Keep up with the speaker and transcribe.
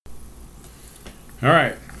All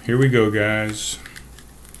right, here we go, guys.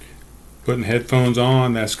 Putting headphones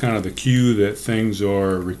on, that's kind of the cue that things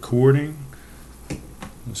are recording.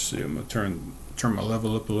 Let's see, I'm going to turn my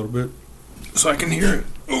level up a little bit so I can hear it.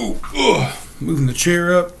 Moving the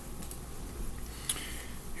chair up.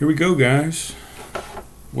 Here we go, guys.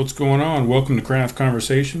 What's going on? Welcome to Craft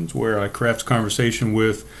Conversations, where I craft conversation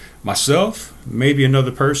with myself, maybe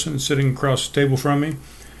another person sitting across the table from me,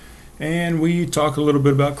 and we talk a little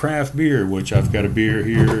bit about craft beer, which I've got a beer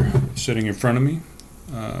here sitting in front of me.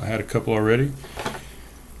 I had a couple already.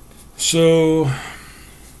 So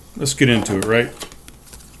let's get into it, right?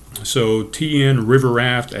 So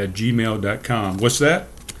tnriverraft@gmail.com. What's that?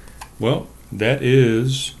 Well, that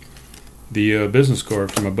is the business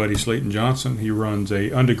card from my buddy Slayton Johnson. He runs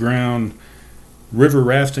a underground river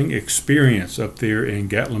rafting experience up there in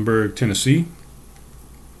Gatlinburg, Tennessee.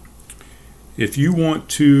 If you want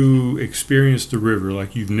to experience the river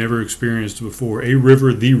like you've never experienced before, a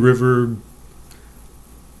river, the river,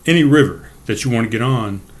 any river that you want to get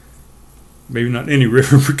on, maybe not any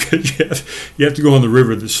river because you have to go on the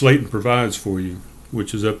river that Slayton provides for you,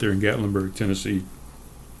 which is up there in Gatlinburg, Tennessee.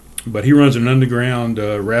 But he runs an underground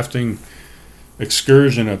rafting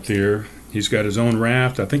excursion up there. He's got his own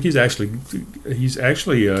raft. I think he's actually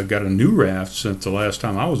got a new raft since the last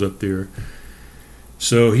time I was up there.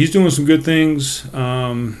 So he's doing some good things.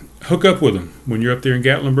 Hook up with him when you're up there in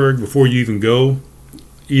Gatlinburg before you even go.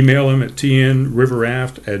 Email him at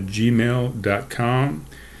tnriverraft@gmail.com.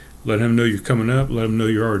 Let him know you're coming up. Let him know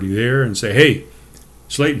you're already there and say, hey,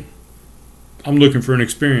 Slayton, I'm looking for an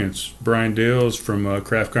experience. Brian Dales from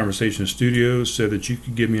Craft Conversation Studios said that you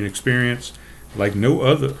could give me an experience like no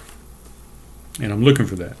other. And I'm looking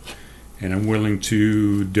for that. And I'm willing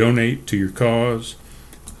to donate to your cause.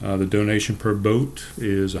 The donation per boat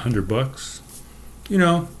is $100. You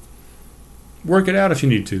know, work it out if you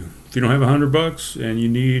need to. If you don't have $100 and you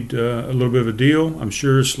need a little bit of a deal, I'm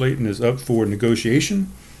sure Slayton is up for negotiation.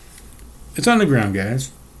 It's underground, guys.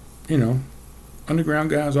 You know, underground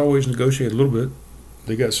guys always negotiate a little bit.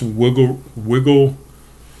 They got some wiggle.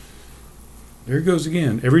 There it goes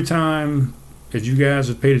again. Every time, if you guys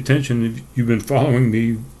have paid attention, if you've been following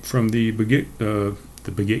me from the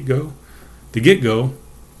get-go,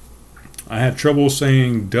 I have trouble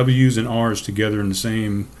saying W's and R's together in the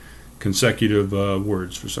same consecutive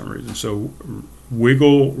words for some reason. So,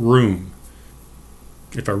 wiggle room.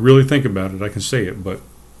 If I really think about it, I can say it, but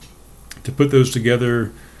to put those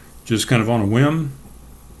together just kind of on a whim,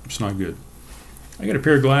 it's not good. I got a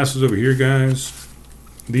pair of glasses over here, guys.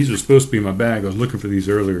 These are supposed to be in my bag. I was looking for these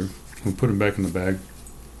earlier. We'll put them back in the bag.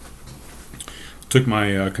 Took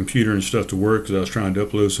my computer and stuff to work because I was trying to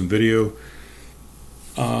upload some video.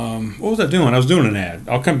 What was I doing? I was doing an ad.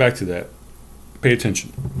 I'll come back to that. Pay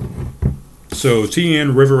attention. So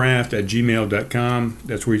tnriverraft@gmail.com.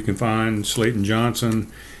 That's where you can find Slayton Johnson.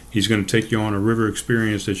 He's going to take you on a river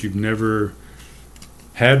experience that you've never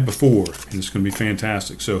had before, and it's going to be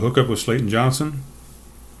fantastic. So hook up with Slayton Johnson.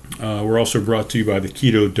 We're also brought to you by the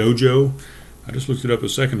Keto Dojo. I just looked it up a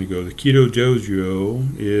second ago. The Keto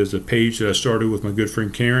Dojo is a page that I started with my good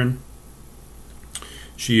friend Karen.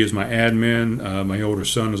 She is my admin. My older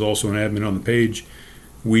son is also an admin on the page.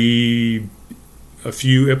 A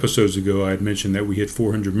few episodes ago, I had mentioned that we hit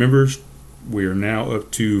 400 members. We are now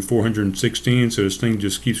up to 416, so this thing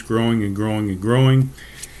just keeps growing and growing and growing.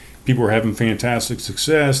 People are having fantastic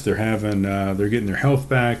success. They're getting their health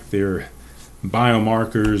back. Their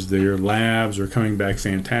biomarkers, their labs are coming back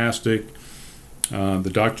fantastic.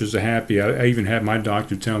 The doctors are happy. I even had my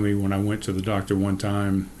doctor tell me when I went to the doctor one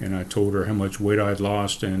time and I told her how much weight I had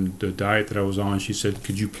lost and the diet that I was on. She said,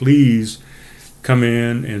 could you please come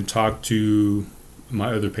in and talk to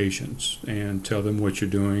my other patients and tell them what you're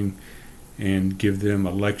doing and give them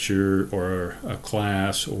a lecture or a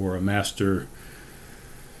class or a master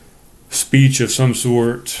speech of some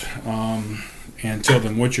sort, and tell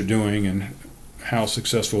them what you're doing and how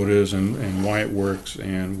successful it is and why it works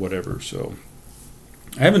and whatever. So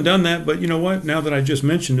I haven't done that, but you know what? Now that I just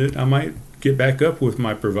mentioned it, I might get back up with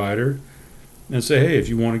my provider and say, hey, if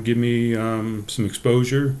you want to give me some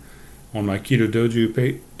exposure on my Keto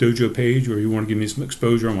Dojo page, or you want to give me some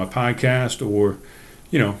exposure on my podcast, or,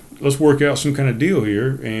 you know, let's work out some kind of deal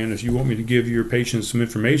here. And if you want me to give your patients some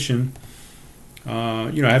information,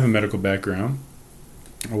 I have a medical background.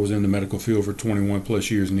 I was in the medical field for 21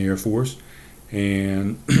 plus years in the Air Force,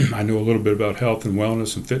 and I know a little bit about health and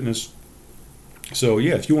wellness and fitness. So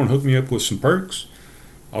yeah, if you want to hook me up with some perks,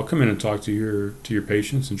 I'll come in and talk to your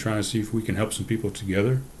patients and try and see if we can help some people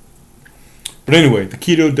together. But anyway, the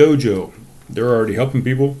Keto Dojo, they're already helping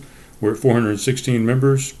people. We're at 416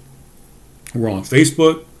 members. We're on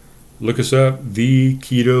Facebook. look us up, The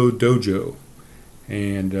Keto Dojo.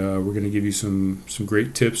 And we're going to give you some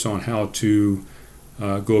great tips on how to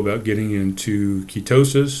go about getting into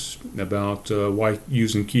ketosis, about why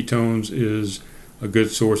using ketones is a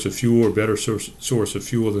good source of fuel, or better source of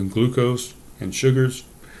fuel than glucose and sugars,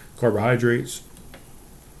 carbohydrates.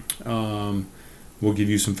 We'll give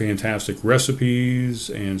you some fantastic recipes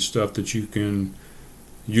and stuff that you can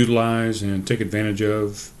utilize and take advantage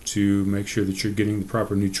of to make sure that you're getting the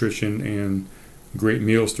proper nutrition and great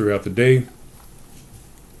meals throughout the day.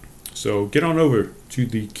 So get on over to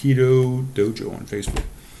the Keto Dojo on Facebook.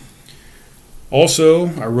 Also,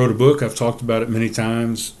 I wrote a book. I've talked about it many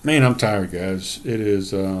times. Man, I'm tired, guys. It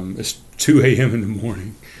is it's 2 a.m. in the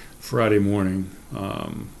morning, Friday morning.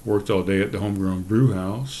 Worked all day at the Homegrown Brew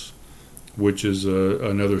House, which is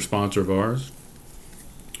another sponsor of ours.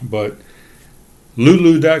 But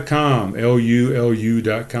Lulu.com,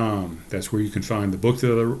 Lulu.com. That's where you can find the book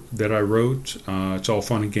that I wrote. It's all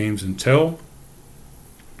fun and games until.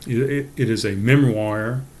 It is a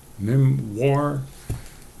memoir.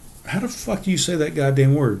 How the fuck do you say that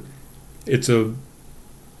goddamn word? It's a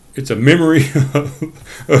memory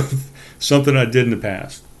of something I did in the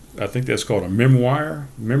past. I think that's called a memoir.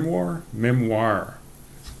 Memoir.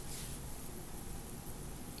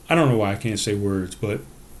 I don't know why I can't say words, but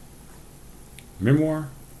memoir.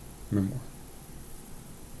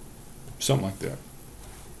 Something like that.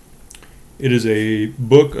 It is a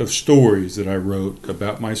book of stories that I wrote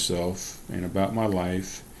about myself and about my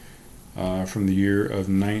life from the year of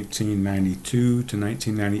 1992 to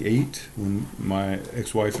 1998, when my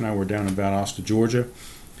ex-wife and I were down in Valdosta, Georgia.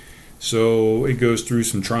 So it goes through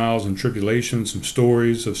some trials and tribulations, some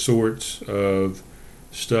stories of sorts of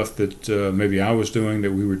stuff that maybe I was doing,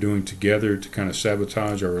 that we were doing together to kind of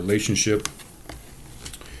sabotage our relationship.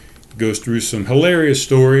 It goes through some hilarious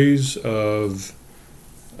stories of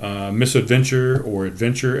misadventure or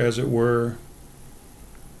adventure, as it were.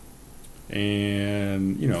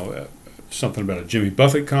 And, something about a Jimmy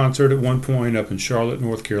Buffett concert at one point up in Charlotte,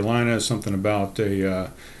 North Carolina. Something about a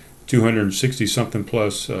 260-something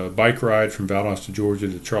plus bike ride from Valdosta, Georgia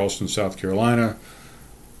to Charleston, South Carolina.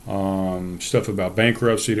 Stuff about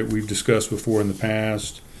bankruptcy that we've discussed before in the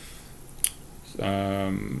past.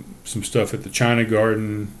 Some stuff at the China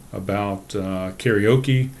Garden about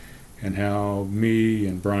karaoke, and how me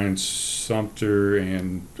and Brian Sumter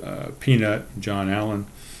and Peanut, John Allen,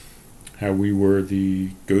 how we were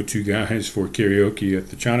the go-to guys for karaoke at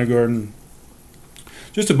the China Garden.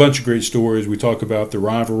 Just a bunch of great stories. We talk about the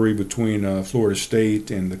rivalry between Florida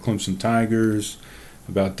State and the Clemson Tigers,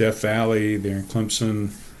 about Death Valley there in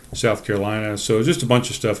Clemson, South Carolina. So just a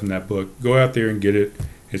bunch of stuff in that book. Go out there and get it.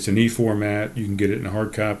 It's an e-format. You can get it in a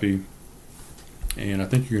hard copy, and I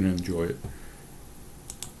think you're going to enjoy it.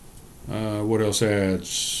 What else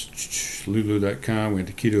adds? Lulu.com. We had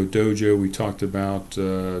the Keto Dojo. We talked about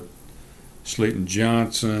Slayton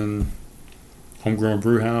Johnson, Homegrown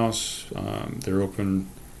Brew House. They're open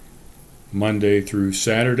Monday through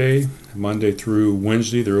Saturday. Monday through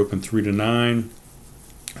Wednesday, they're open 3 to 9.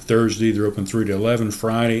 Thursday, they're open 3 to 11.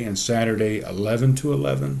 Friday and Saturday, 11 to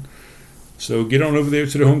 11. So get on over there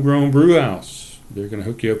to the Homegrown Brew House. They're going to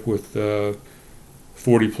hook you up with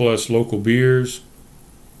 40-plus local beers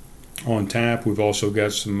on tap. We've also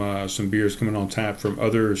got some beers coming on tap from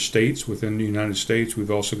other states within the United States. We've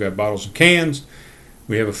also got bottles and cans.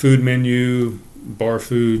 We have a food menu, bar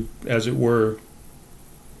food, as it were.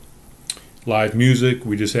 Live music.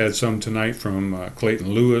 We just had some tonight from Clayton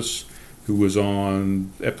Lewis, who was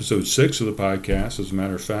on episode 6 of the podcast. As a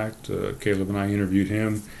matter of fact, Caleb and I interviewed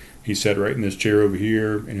him. He sat right in this chair over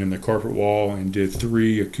here and in the carpet wall and did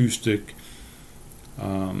 3 acoustic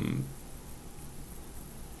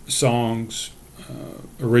songs,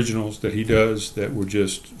 originals that he does that were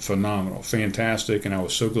just phenomenal, fantastic. And I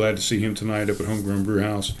was so glad to see him tonight up at Homegrown Brew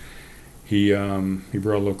House. He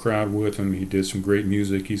brought a little crowd with him. He did some great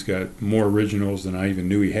music. He's got more originals than I even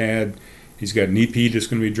knew he had. He's got an EP that's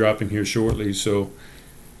going to be dropping here shortly. So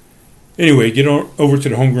anyway, get on over to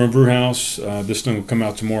the Homegrown Brew House. This thing will come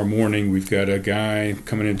out tomorrow morning. We've got a guy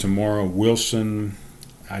coming in tomorrow, Wilson.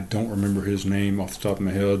 I don't remember his name off the top of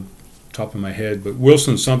my head, but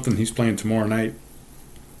Wilson something. He's playing tomorrow night.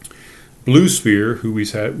 Blue Spear, who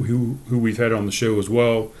we've had on the show as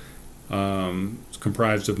well. It's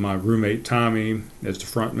comprised of my roommate Tommy as the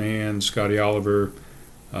front man, Scotty Oliver,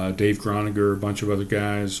 Dave Groniger, a bunch of other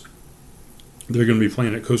guys. They're going to be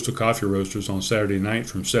playing at Coastal Coffee Roasters on Saturday night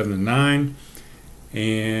from 7 to 9.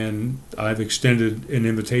 And I've extended an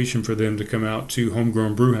invitation for them to come out to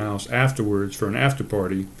Homegrown Brew House afterwards for an after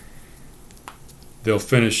party. They'll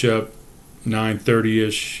finish up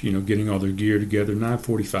 9:30ish, getting all their gear together.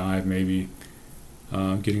 9:45 maybe,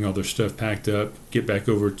 getting all their stuff packed up. Get back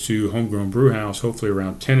over to Homegrown Brew House, hopefully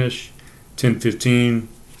around 10ish, 10:15.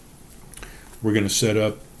 We're going to set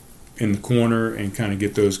up in the corner and kind of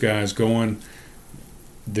get those guys going.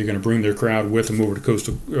 They're going to bring their crowd with them over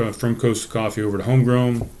to from Coastal Coffee over to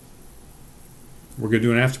Homegrown. We're going to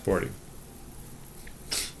do an after party,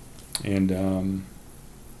 and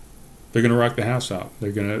they're going to rock the house out.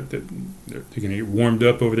 They're going to get warmed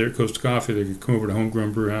up over there at Coastal Coffee. They're going to come over to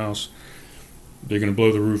Homegrown Brew House. They're going to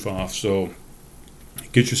blow the roof off. So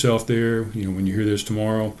get yourself there. When you hear this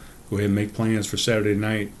tomorrow, go ahead and make plans for Saturday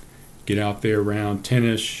night. Get out there around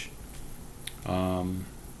 10ish.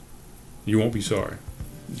 You won't be sorry.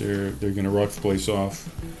 They're going to rock the place off,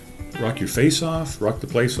 rock your face off, rock the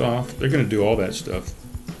place off. They're going to do all that stuff.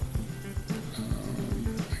 I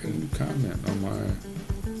got a new comment on my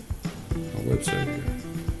website here.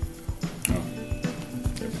 Oh,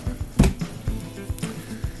 never mind.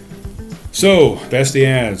 So that's the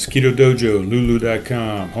ads. Keto Dojo,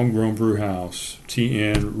 Lulu.com, Homegrown Brew House,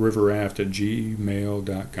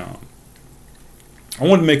 tnriveraft@gmail.com. I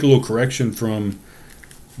wanted to make a little correction from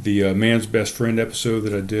the Man's Best Friend episode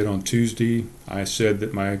that I did on Tuesday. I said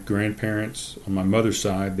that my grandparents on my mother's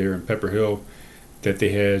side there in Pepper Hill, that they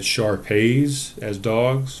had Shar-Peis as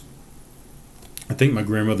dogs. I think my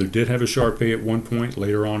grandmother did have a Shar-Pei at one point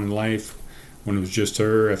later on in life when it was just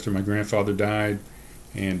her after my grandfather died.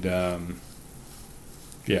 And I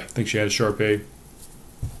think she had a Shar-Pei.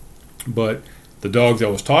 But the dogs I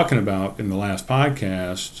was talking about in the last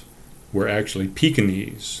podcast were actually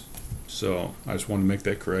Pekingese. So I just wanted to make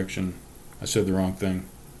that correction. I said the wrong thing.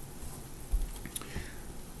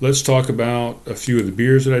 Let's talk about a few of the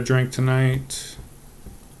beers that I drank tonight.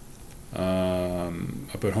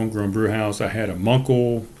 Up at Homegrown Brew House, I had a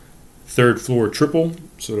Munkel third floor triple.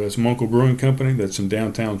 So that's Munkel Brewing Company. That's in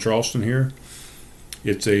downtown Charleston here.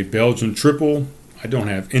 It's a Belgian triple. I don't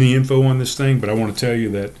have any info on this thing, but I want to tell you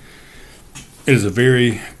that it is a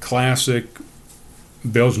very classic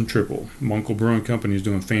Belgian triple. Munkel Brewing Company is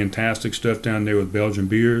doing fantastic stuff down there with Belgian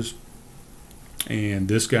beers, and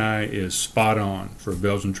this guy is spot on for a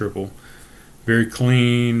Belgian triple. Very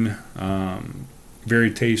clean,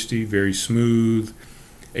 very tasty, very smooth.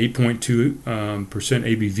 8.2%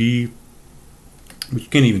 ABV, but you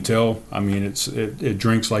can't even tell. I mean, it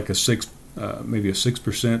drinks like maybe a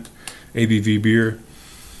 6% ABV beer.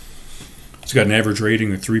 It's got an average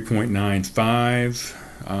rating of 3.95.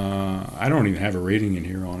 I don't even have a rating in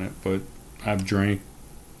here on it, but I've drank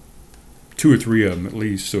 2 or 3 of them at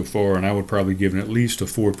least so far, and I would probably give it at least a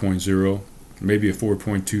 4.0, maybe a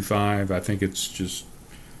 4.25. I think it's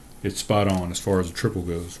spot on as far as the triple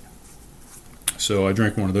goes. So I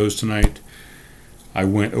drank one of those tonight. I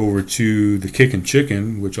went over to the Kickin'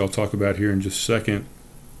 Chicken, which I'll talk about here in just a second.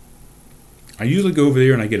 I usually go over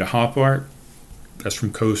there and I get a Hop Art. That's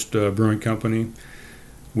from Coast Brewing Company,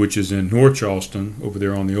 which is in North Charleston, over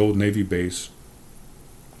there on the old Navy base.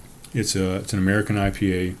 It's an American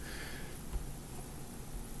IPA.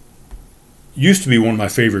 Used to be one of my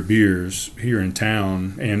favorite beers here in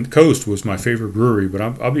town, and Coast was my favorite brewery, but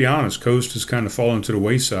I'll be honest, Coast has kind of fallen to the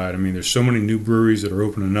wayside. I mean, there's so many new breweries that are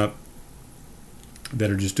opening up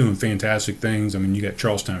that are just doing fantastic things. I mean, you got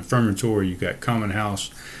Charlestown Fermentory, you got Common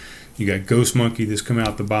House, you got Ghost Monkey that's come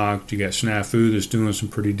out the box, you got Snafu that's doing some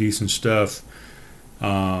pretty decent stuff.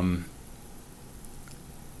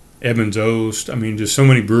 Edmonds Oast. I mean, just so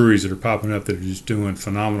many breweries that are popping up that are just doing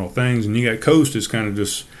phenomenal things. And you got Coast is kind of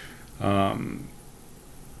just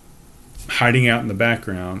hiding out in the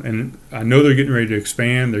background. And I know they're getting ready to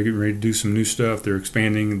expand. They're getting ready to do some new stuff. They're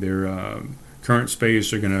expanding their current space.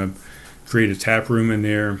 They're going to create a tap room in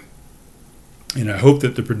there. And I hope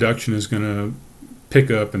that the production is going to pick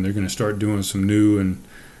up and they're going to start doing some new and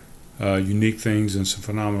unique things and some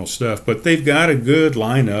phenomenal stuff. But they've got a good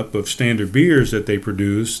lineup of standard beers that they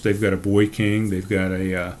produce. They've got a Boy King. They've got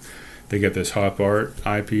they got this Hop Art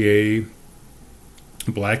IPA,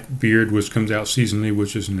 Blackbeard, which comes out seasonally,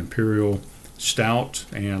 which is an Imperial Stout,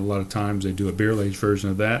 and a lot of times they do a barrel-aged version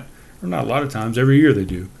of that. Or not a lot of times, every year they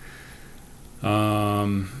do.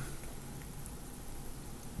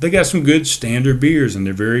 They got some good standard beers, and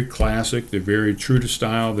they're very classic. They're very true to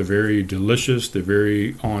style. They're very delicious. They're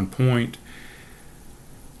very on point.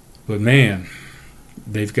 But man,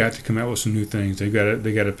 they've got to come out with some new things. They got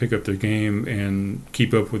to pick up their game and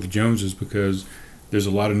keep up with the Joneses, because there's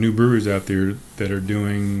a lot of new breweries out there that are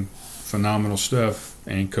doing phenomenal stuff,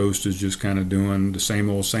 and Coast is just kind of doing the same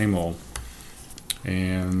old.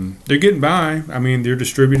 And they're getting by. I mean, they're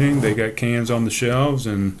distributing. They got cans on the shelves,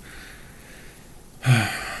 and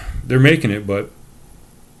they're making it, but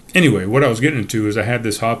Anyway, what I was getting into is I had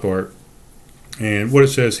this hop art, and what it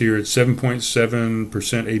says here, it's 7.7%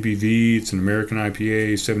 ABV. It's an American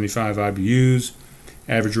IPA, 75 IBUs,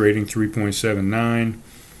 average rating 3.79.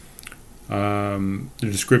 The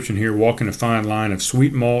description here: walking a fine line of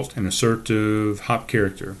sweet malt and assertive hop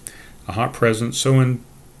character, a hop presence so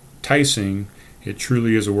enticing it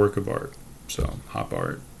truly is a work of art. So, hop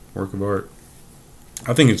art, work of art.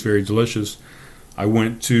 I think it's very delicious. I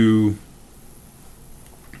went to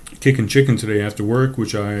Kickin' Chicken today after work,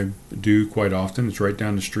 which I do quite often. It's right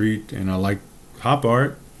down the street, and I like Hop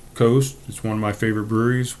Art Coast. It's one of my favorite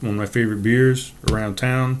breweries, one of my favorite beers around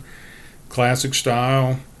town. Classic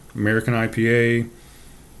style, American IPA.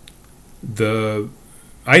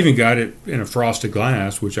 I even got it in a frosted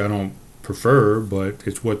glass, which I don't prefer, but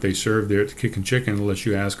it's what they serve there at the Kickin' Chicken unless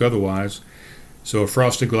you ask otherwise. So a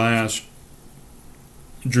frosted glass,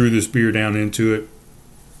 drew this beer down into it,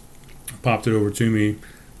 popped it over to me.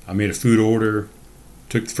 I made a food order,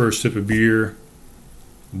 took the first sip of beer,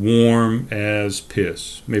 warm as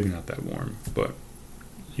piss. Maybe not that warm, but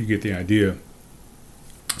you get the idea.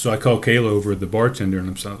 So I called Kayla over, the bartender, and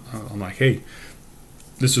I'm like, hey,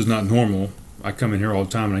 this is not normal. I come in here all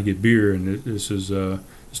the time and I get beer, and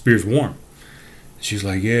this beer's warm. She's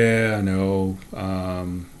like, yeah, I know.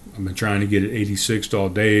 I've been trying to get it 86 all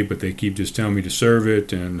day, but they keep just telling me to serve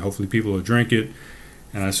it, and hopefully people will drink it.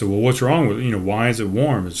 And I said, well, what's wrong with it? Why is it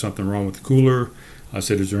warm? Is something wrong with the cooler? I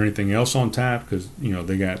said, is there anything else on tap? Because,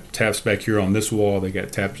 they got taps back here on this wall. They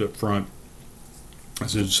got taps up front. I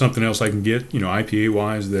said, is there something else I can get,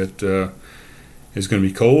 IPA-wise that is going to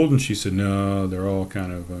be cold? And she said, no, they're all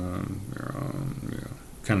kind of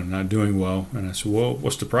not doing well. And I said, well,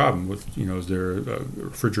 what's the problem? Is there a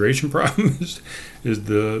refrigeration problem? is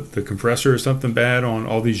the compressor or something bad on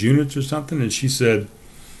all these units or something? And she said,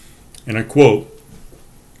 and I quote,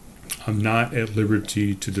 I'm not at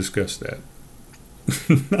liberty to discuss that.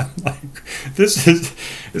 This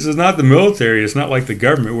is not the military. It's not like the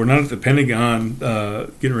government. We're not at the Pentagon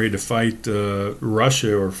getting ready to fight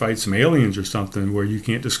Russia or fight some aliens or something where you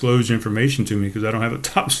can't disclose information to me because I don't have a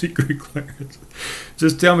top secret clearance.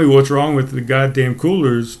 Just tell me what's wrong with the goddamn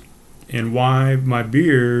coolers and why my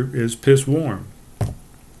beer is piss warm.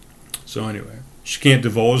 So anyway, she can't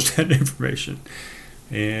divulge that information.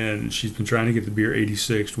 And she's been trying to get the beer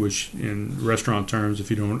 86, which in restaurant terms,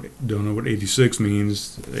 if you don't know what 86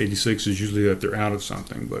 means, 86 is usually that they're out of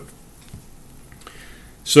something. But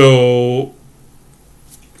so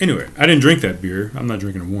anyway, I didn't drink that beer. I'm not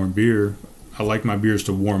drinking a warm beer. I like my beers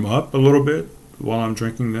to warm up a little bit while I'm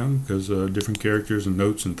drinking them because different characters and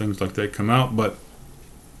notes and things like that come out. But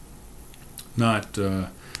not. I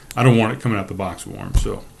don't want it coming out the box warm.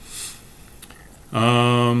 So.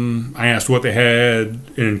 I asked what they had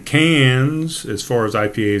in cans as far as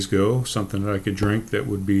IPAs go, something that I could drink that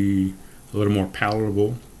would be a little more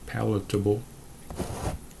palatable.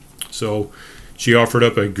 So she offered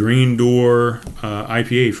up a Green Door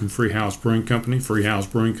IPA from Free House Brewing Company. Free House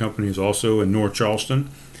Brewing Company is also in North Charleston,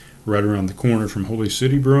 right around the corner from Holy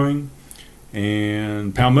City Brewing.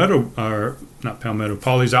 And Pawleys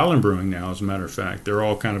Island Brewing now, as a matter of fact. They're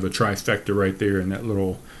all kind of a trifecta right there in that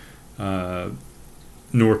little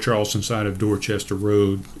North Charleston side of Dorchester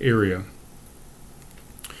Road area.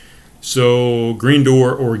 So Green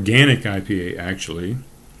Door Organic IPA, actually,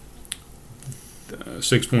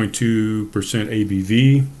 6.2%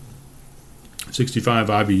 ABV, 65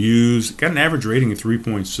 IBUs, got an average rating of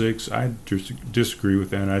 3.6. I disagree with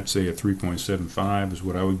that. I'd say a 3.75 is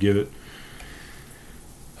what I would give it.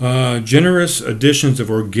 Generous additions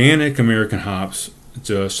of organic American hops. It's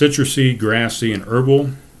citrusy, grassy, and herbal.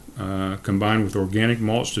 Combined with organic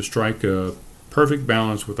malts to strike a perfect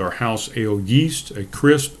balance with our house ale yeast, a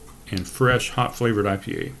crisp and fresh hop-flavored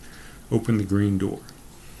IPA. Open the Green Door.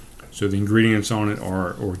 So the ingredients on it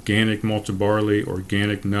are organic malted barley,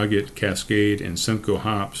 organic nugget, Cascade, and Simcoe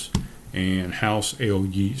hops, and house ale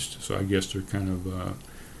yeast. So I guess they're kind of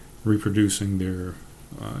reproducing their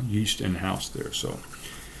yeast in-house there. So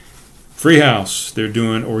Free House, they're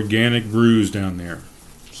doing organic brews down there.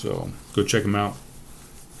 So go check them out.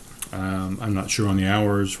 I'm not sure on the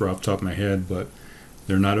hours right off the top of my head, but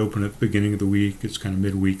they're not open at the beginning of the week. It's kind of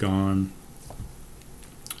midweek on.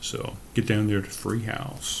 So get down there to Free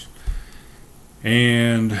House.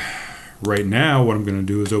 And right now what I'm going to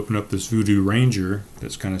do is open up this Voodoo Ranger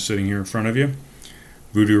that's kind of sitting here in front of you.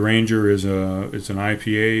 Voodoo Ranger it's an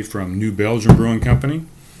IPA from New Belgium Brewing Company.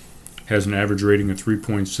 Has an average rating of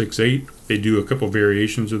 3.68. They do a couple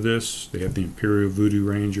variations of this. They have the Imperial Voodoo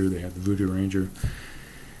Ranger. They have the Voodoo Ranger.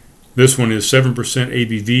 This one is 7%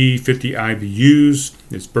 ABV, 50 IBUs.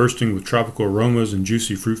 It's bursting with tropical aromas and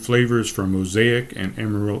juicy fruit flavors from Mosaic and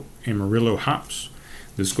Amarillo hops.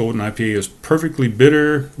 This golden IPA is perfectly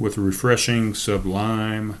bitter with a refreshing,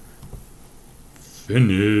 sublime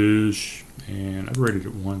finish. And I've rated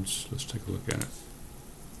it once. Let's take a look at it.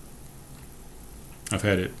 I've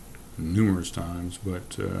had it numerous times,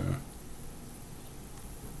 but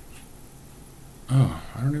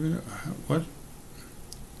I don't even know what.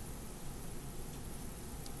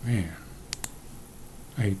 Man,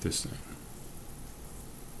 I hate this thing.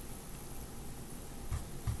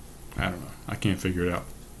 I don't know. I can't figure it out.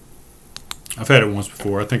 I've had it once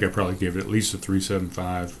before. I think I probably gave it at least a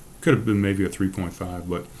 3.75. Could have been maybe a 3.5,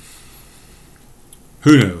 but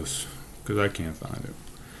who knows? Because I can't find it.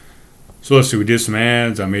 So let's see. We did some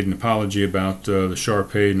ads. I made an apology about the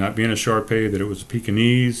Shar-Pei not being a Shar-Pei, that it was a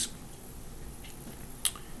Pekingese.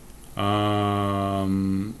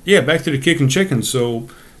 Yeah, back to the kicking chicken. So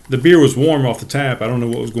the beer was warm off the tap. I don't know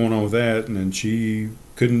what was going on with that, and then she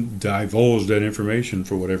couldn't divulge that information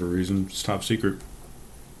for whatever reason. It's top secret.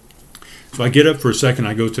 So I get up for a second.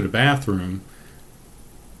 I go to the bathroom.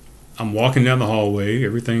 I'm walking down the hallway.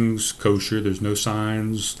 Everything's kosher. There's no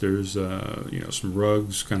signs. There's some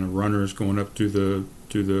rugs, kind of runners going up to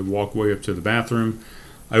the walkway up to the bathroom.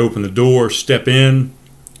 I open the door, step in,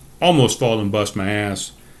 almost fall and bust my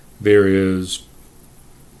ass. There is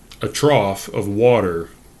a trough of water.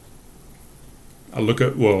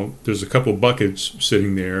 There's a couple buckets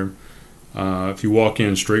sitting there. If you walk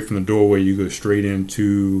in straight from the doorway, you go straight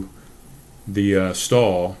into the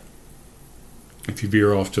stall. If you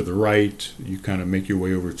veer off to the right, you kind of make your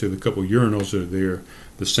way over to the couple urinals that are there.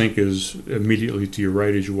 The sink is immediately to your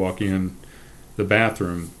right as you walk in the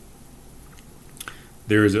bathroom.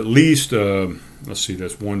 There is at least,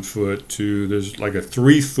 that's 1 foot, there's like a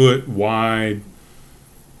 3 foot wide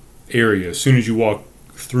area as soon as you walk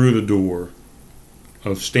through the door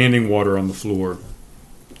of standing water on the floor,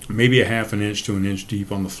 maybe a half an inch to an inch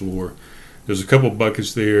deep on the floor. There's a couple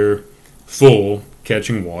buckets there full,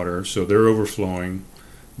 catching water, so they're overflowing.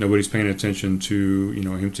 Nobody's paying attention to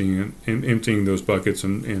emptying those buckets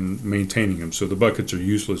and maintaining them. So the buckets are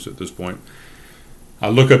useless at this point. I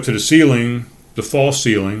look up to the ceiling, the false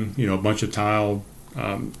ceiling, a bunch of tile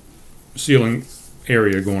ceiling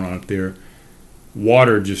area going on up there.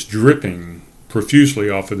 Water just dripping profusely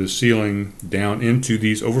off of the ceiling down into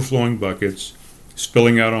these overflowing buckets,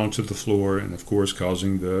 spilling out onto the floor, and of course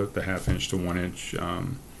causing the half inch to 1 inch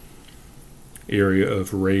area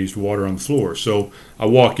of raised water on the floor. So I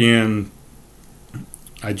walk in,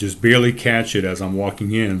 I just barely catch it as I'm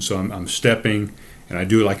walking in. So I'm stepping, and I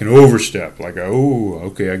do like an overstep, I got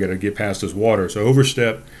to get past this water. So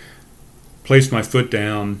overstep, place my foot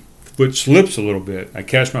down, foot slips a little bit. I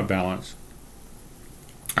catch my balance.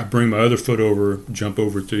 I bring my other foot over, jump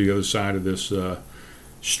over to the other side of this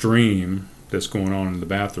stream that's going on in the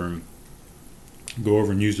bathroom. Go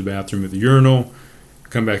over and use the bathroom at the urinal.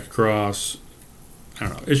 Come back across. I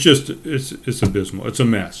don't know. It's abysmal. It's a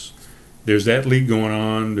mess. There's that leak going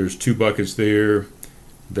on. There's 2 buckets there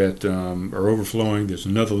that are overflowing. There's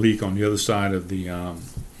another leak on the other side of the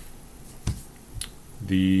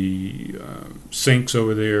sinks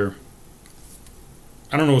over there.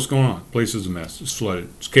 I don't know what's going on. The place is a mess. It's flooded.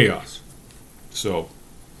 It's chaos. So,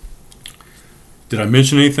 did I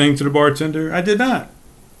mention anything to the bartender? I did not.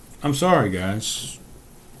 I'm sorry, guys.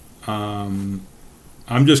 I'm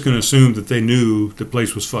just going to assume that they knew the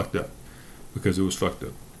place was fucked up, because it was fucked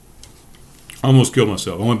up. I almost killed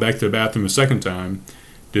myself. I went back to the bathroom a second time,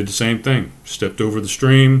 did the same thing. Stepped over the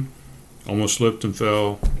stream, almost slipped and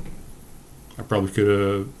fell. I probably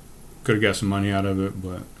could have got some money out of it,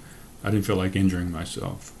 but I didn't feel like injuring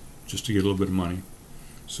myself just to get a little bit of money.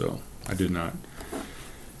 So I did not.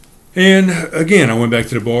 And again, I went back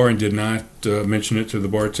to the bar and did not mention it to the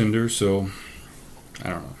bartender. So I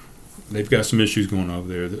don't know. They've got some issues going on over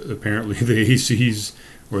there. Apparently the ACs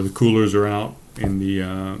or the coolers are out in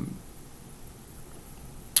the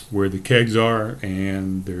where the kegs are,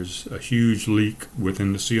 and there's a huge leak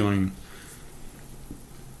within the ceiling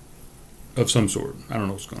of some sort. I don't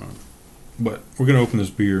know what's going on. But we're going to open this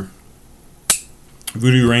beer.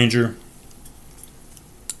 Voodoo Ranger.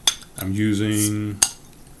 I'm using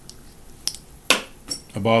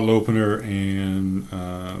a bottle opener and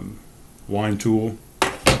wine tool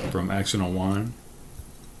from Accidental Wine.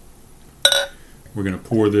 We're going to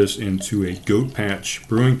pour this into a Goat Patch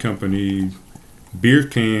Brewing Company beer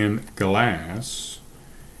can glass,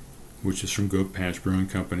 which is from Goat Patch Brewing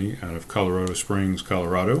Company out of Colorado Springs,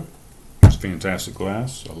 Colorado. It's fantastic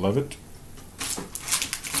glass. I love it.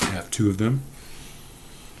 I have 2 of them.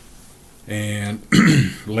 And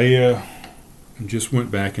Leah just went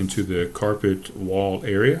back into the carpet wall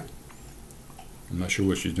area. I'm not sure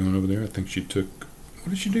what she's doing over there. I think she took.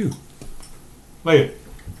 What did she do? Leah,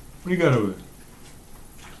 what do you got over there?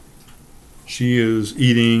 She is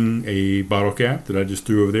eating a bottle cap that I just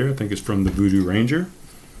threw over there. I think it's from the Voodoo Ranger.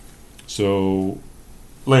 So,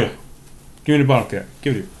 Leah, give me the bottle cap.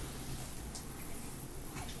 Give it here.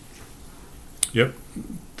 Yep,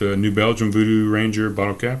 the New Belgium Voodoo Ranger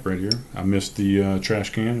bottle cap right here. I missed the trash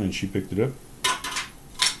can and she picked it up.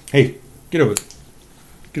 Hey, get over it.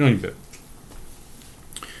 Get on your bed.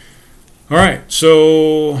 All right,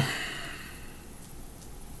 so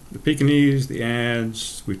the Pekingese, the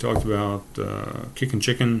ads, we talked about Kickin'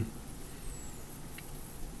 Chicken.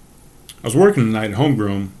 I was working tonight at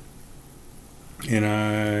Homegrown,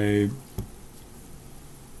 and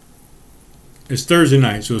it's Thursday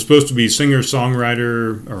night, so it's supposed to be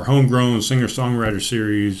singer-songwriter or Homegrown singer-songwriter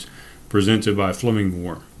series presented by Fleming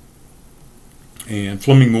Moore. And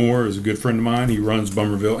Fleming Moore is a good friend of mine. He runs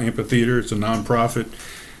Bummerville Amphitheater. It's a nonprofit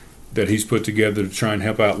that he's put together to try and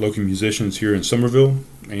help out local musicians here in Somerville.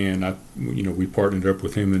 And we partnered up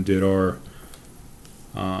with him and did our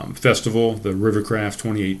festival, the Rivercraft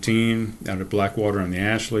 2018, out at Blackwater on the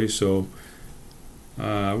Ashley. So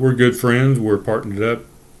we're good friends. We're partnered up.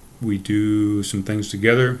 We do some things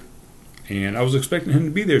together. And I was expecting him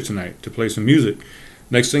to be there tonight to play some music.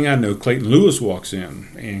 Next thing I know, Clayton Lewis walks in.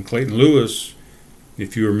 And Clayton Lewis,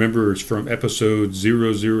 if you remember, is from episode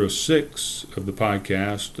 006 of the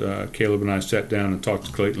podcast. Caleb and I sat down and talked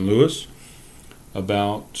to Clayton Lewis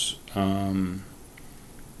about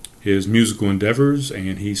his musical endeavors,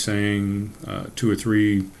 and he sang 2 or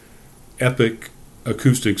 3 epic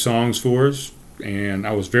acoustic songs for us. And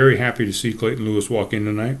I was very happy to see Clayton Lewis walk in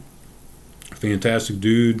tonight. Fantastic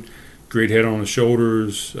dude, great head on his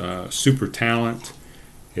shoulders, super talent.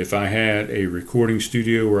 If I had a recording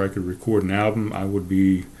studio where I could record an album, I would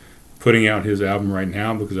be putting out his album right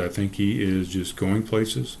now because I think he is just going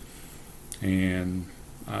places. And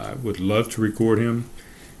I would love to record him.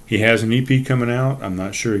 He has an EP coming out. I'm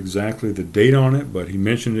not sure exactly the date on it, but he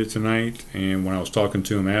mentioned it tonight. And when I was talking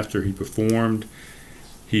to him after he performed,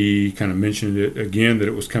 he kind of mentioned it again that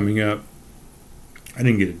it was coming up. I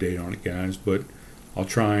didn't get a date on it, guys, but I'll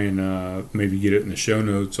try and maybe get it in the show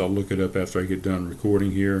notes. I'll look it up after I get done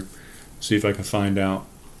recording here, see if I can find out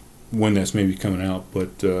when that's maybe coming out.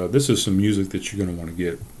 But this is some music that you're going to want to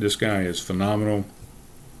get. This guy is phenomenal,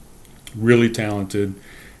 really talented.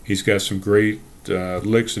 He's got some great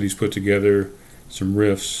licks that he's put together, some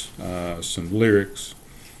riffs, some lyrics.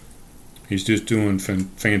 He's just doing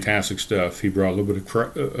fantastic stuff. He brought a little bit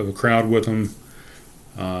of a crowd with him.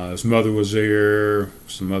 His mother was there,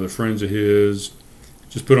 some other friends of his.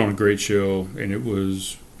 Just put on a great show, and it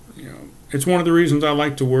was, it's one of the reasons I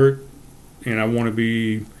like to work, and I want to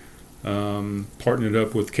be partnered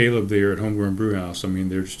up with Caleb there at Homegrown Brewhouse. I mean,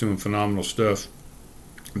 they're just doing phenomenal stuff.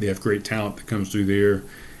 They have great talent that comes through there.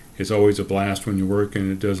 It's always a blast when you're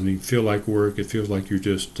working. It doesn't even feel like work. It feels like you're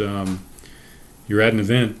just you're at an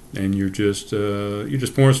event, and you're just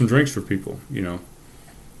pouring some drinks for people,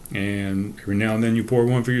 and every now and then you pour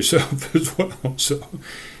one for yourself as well. So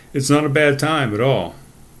it's not a bad time at all,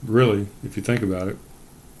 really, if you think about it.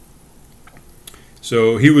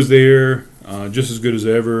 So he was there, just as good as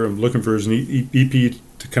ever. I'm looking for his EP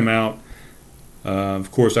to come out.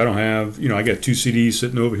 Of course, I don't have, I got 2 CDs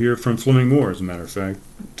sitting over here from Fleming Moore, as a matter of fact.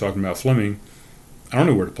 Talking about Fleming, I don't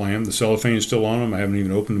know where to play them. The cellophane is still on them. I haven't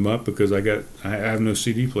even opened them up because I have no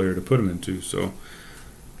CD player to put them into. So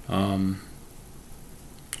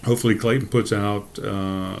hopefully Clayton puts out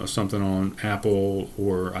something on Apple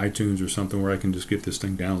or iTunes or something where I can just get this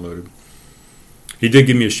thing downloaded. He did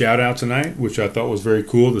give me a shout out tonight, which I thought was very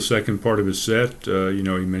cool. The second part of his set, he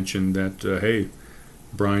mentioned that, hey,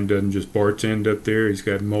 Brian doesn't just bartend up there. He's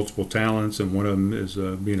got multiple talents, and one of them is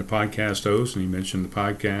being a podcast host, and he mentioned the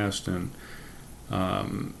podcast, and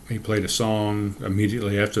he played a song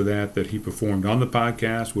immediately after that he performed on the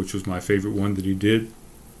podcast, which was my favorite one that he did.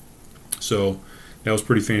 So that was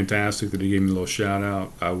pretty fantastic that he gave me a little shout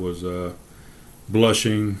out. I was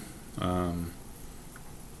blushing, and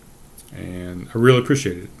I really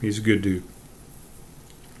appreciated it. He's a good dude.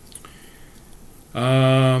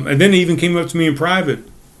 And then he even came up to me in private,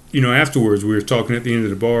 afterwards. We were talking at the end of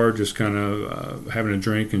the bar, just kind of having a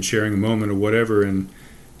drink and sharing a moment or whatever. And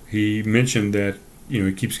he mentioned that,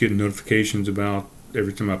 he keeps getting notifications about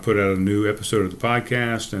every time I put out a new episode of the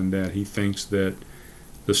podcast, and that he thinks that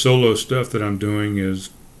the solo stuff that I'm doing is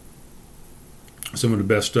some of the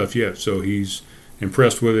best stuff yet. So he's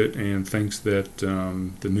impressed with it and thinks that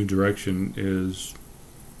the new direction is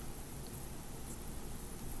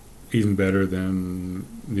even better than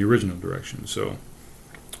the original direction. So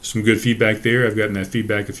some good feedback there. I've gotten that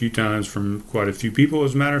feedback a few times from quite a few people,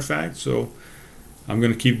 as a matter of fact. So I'm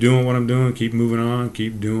going to keep doing what I'm doing, keep moving on,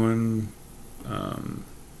 keep doing,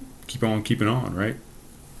 keep on keeping on, right?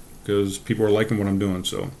 Because people are liking what I'm doing.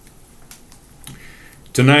 So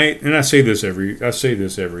tonight, and I say this every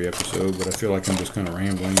episode, but I feel like I'm just kind of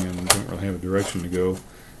rambling and don't really have a direction to go.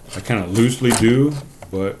 I kind of loosely do,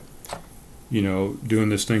 but doing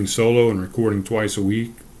this thing solo and recording twice a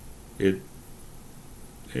week, it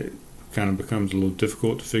kind of becomes a little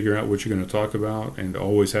difficult to figure out what you're going to talk about and to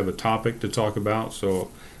always have a topic to talk about.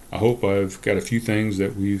 So I hope I've got a few things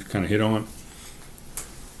that we've kind of hit on.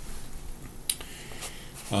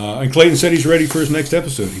 And Clayton said he's ready for his next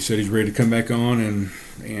episode. He said he's ready to come back on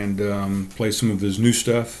and play some of his new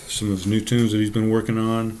stuff, some of his new tunes that he's been working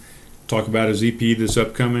on, talk about his EP that's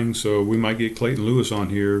upcoming. So we might get Clayton Lewis on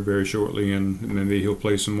here very shortly, and maybe he'll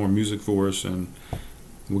play some more music for us, and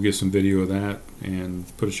we'll get some video of that and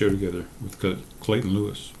put a show together with Clayton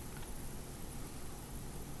Lewis.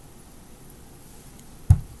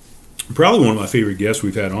 Probably one of my favorite guests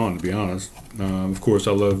we've had on, to be honest. Of course,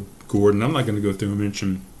 I love Gordon. I'm not going to go through and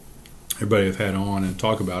mention everybody I've had on and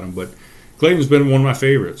talk about him, but Clayton's been one of my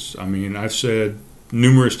favorites. I mean, I've said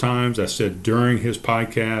numerous times, I said during his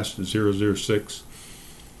podcast, 006,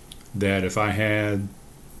 that if I had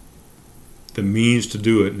the means to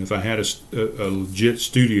do it, and if I had a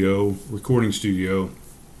legit recording studio,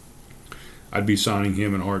 I'd be signing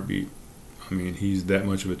him in a heartbeat. I mean, he's that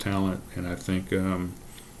much of a talent, and I think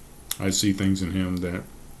I see things in him that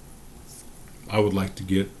I would like to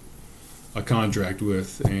get a contract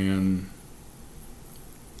with and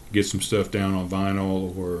get some stuff down on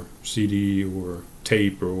vinyl or CD or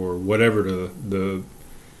tape or whatever the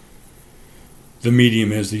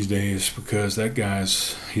medium is these days, because that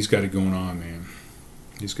he's got it going on, man.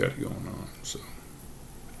 He's got it going on. So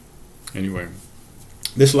anyway,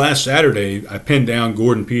 this last Saturday I pinned down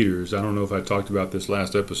Gordon Peters. I don't know if I talked about this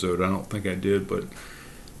last episode. I don't think I did, but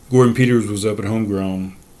Gordon Peters was up at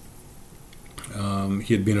Homegrown.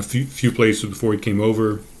 He had been a few places before he came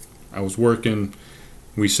over. I was working.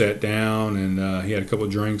 We sat down, and he had a couple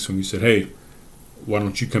of drinks, and we said, hey, why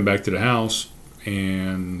don't you come back to the house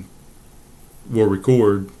and we'll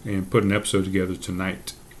record and put an episode together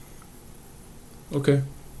tonight. Okay.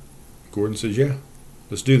 Gordon says, yeah,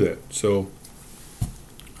 let's do that. So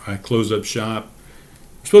I closed up shop.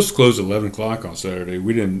 We're supposed to close at 11 o'clock on Saturday.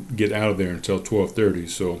 We didn't get out of there until 12:30.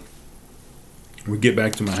 So we get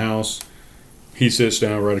back to my house. He sits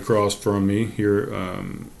down right across from me here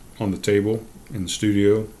on the table in the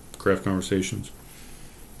studio, Craft Conversations.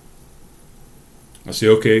 I say,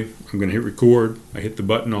 okay, I'm going to hit record. I hit the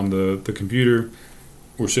button on the computer.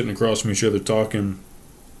 We're sitting across from each other talking,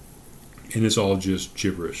 and it's all just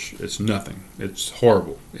gibberish. It's nothing. It's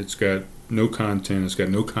horrible. It's got no content. It's got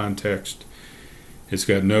no context. It's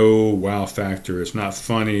got no wow factor. It's not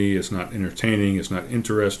funny. It's not entertaining. It's not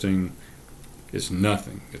interesting. It's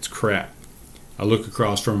nothing. It's crap. I look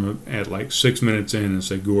across from him at like 6 minutes in and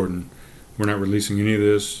say, Gordon, we're not releasing any of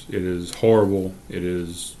this. It is horrible. It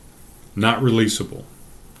is not releasable.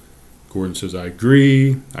 Gordon says, I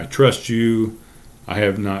agree. I trust you. I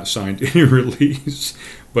have not signed any release,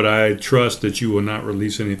 but I trust that you will not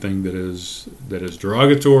release anything that is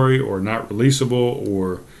derogatory or not releasable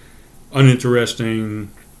or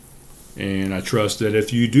uninteresting. And I trust that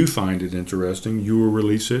if you do find it interesting, you will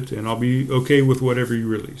release it, and I'll be okay with whatever you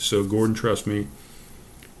release. So Gordon trusts me.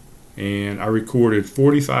 And I recorded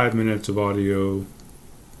 45 minutes of audio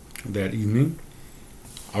that evening.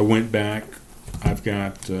 I went back. I've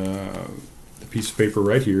got a piece of paper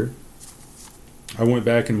right here. I went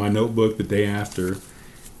back in my notebook the day after,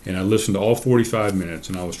 and I listened to all 45 minutes,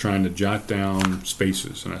 and I was trying to jot down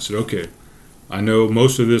spaces. And I said, okay, I know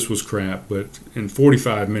most of this was crap, but in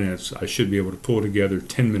 45 minutes, I should be able to pull together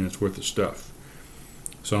 10 minutes worth of stuff.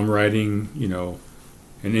 So I'm writing,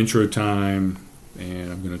 an intro time,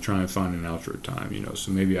 and I'm going to try and find an outro time,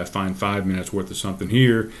 So maybe I find 5 minutes worth of something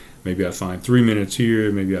here. Maybe I find 3 minutes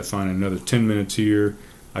here. Maybe I find another 10 minutes here.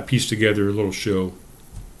 I piece together a little show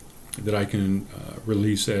that I can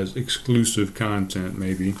release as exclusive content,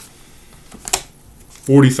 maybe.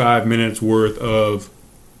 45 minutes worth of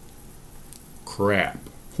crap,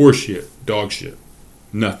 horseshit, dog shit,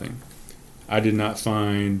 nothing. I did not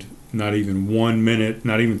find not even 1 minute,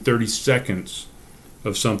 not even 30 seconds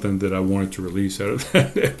of something that I wanted to release out of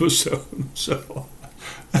that episode. So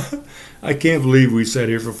I can't believe we sat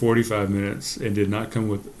here for 45 minutes and did not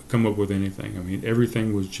come up with anything. I mean,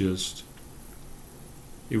 everything was just,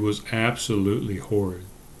 it was absolutely horrid.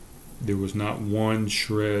 There was not one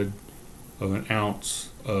shred of an ounce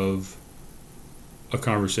of a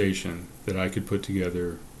conversation that I could put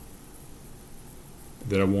together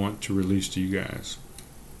that I want to release to you guys.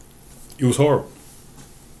 It was horrible.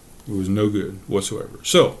 It was no good whatsoever.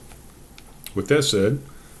 So, with that said,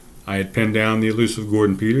 I had pinned down the elusive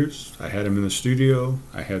Gordon Peters. I had him in the studio.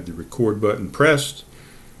 I had the record button pressed.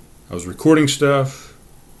 I was recording stuff.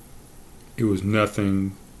 It was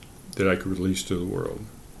nothing that I could release to the world.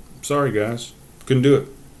 Sorry, guys. Couldn't do it.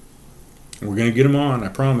 We're going to get him on, I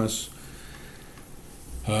promise.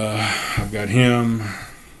 I've got him.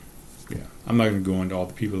 Yeah, I'm not going to go into all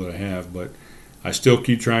the people that I have, but I still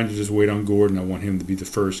keep trying to just wait on Gordon. I want him to be the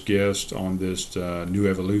first guest on this new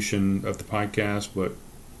evolution of the podcast, but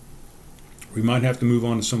we might have to move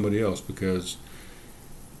on to somebody else because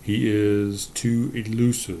he is too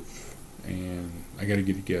elusive, and I got to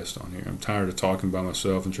get a guest on here. I'm tired of talking by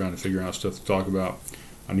myself and trying to figure out stuff to talk about.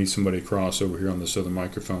 I need somebody to cross over here on this other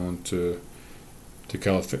microphone to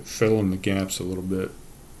kind of fill in the gaps a little bit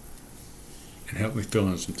and help me fill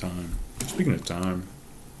in some time. Speaking of time,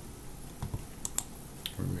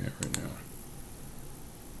 where are we at right now?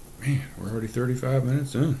 Man, we're already 35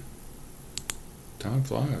 minutes in. Time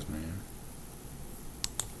flies, man.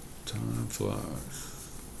 Time flies.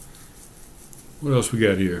 What else we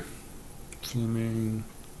got here? Fleming.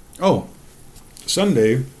 Oh,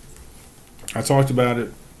 Sunday. I talked about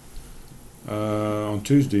it on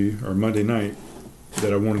Tuesday or Monday night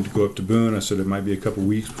that I wanted to go up to Boone. I said it might be a couple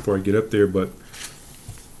weeks before I get up there, but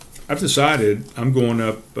I've decided I'm going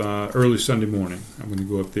up early Sunday morning. I'm going to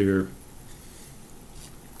go up there.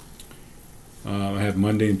 I have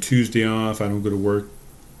Monday and Tuesday off. I don't go to work.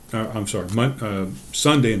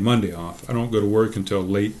 Sunday and Monday off. I don't go to work until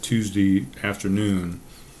late Tuesday afternoon.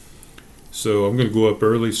 So I'm going to go up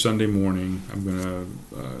early Sunday morning. I'm going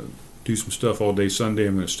to do some stuff all day Sunday.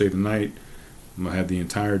 I'm going to stay the night. I'm going to have the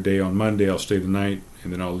entire day on Monday. I'll stay the night,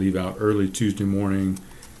 and then I'll leave out early Tuesday morning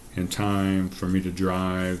in time for me to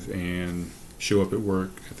drive and show up at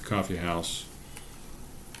work at the coffee house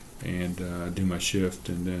and do my shift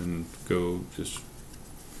and then go just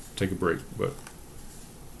take a break. But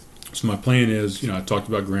so my plan is, I talked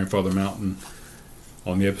about Grandfather Mountain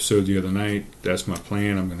on the episode the other night. That's my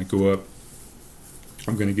plan. I'm going to go up.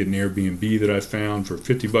 I'm going to get an Airbnb that I found for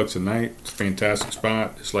 $50 a night. It's a fantastic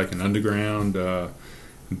spot. It's like an underground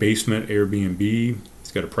basement Airbnb.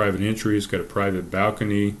 It's got a private entry. It's got a private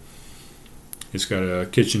balcony. It's got a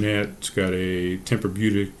kitchenette. It's got a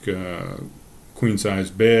Tempur-Buick queen-size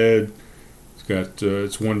bed.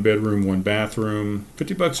 It's one bedroom, one bathroom.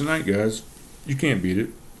 $50 a night, guys. You can't beat it.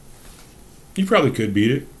 You probably could beat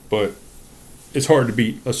it, but it's hard to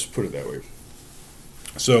beat. Let's put it that way.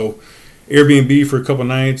 So, Airbnb for a couple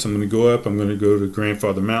nights. I'm going to go up. I'm going to go to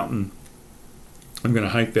Grandfather Mountain. I'm going to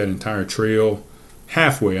hike that entire trail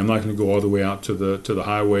halfway. I'm not going to go all the way out to the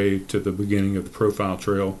highway to the beginning of the profile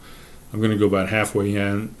trail. I'm going to go about halfway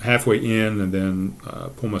in, and then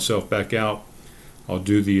pull myself back out. I'll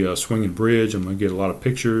do the swinging bridge. I'm going to get a lot of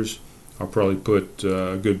pictures. I'll probably put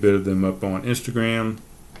a good bit of them up on Instagram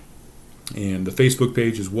and the Facebook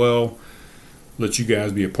page as well. Let you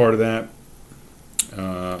guys be a part of that.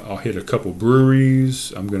 I'll hit a couple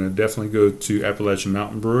breweries. I'm going to definitely go to Appalachian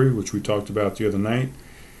Mountain Brewery, which we talked about the other night.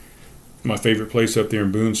 My favorite place up there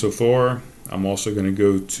in Boone so far. I'm also going to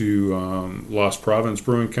go to Lost Province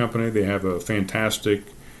Brewing Company. They have a fantastic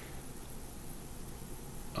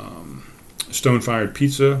stone-fired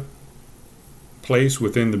pizza place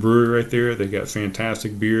within the brewery right there. They got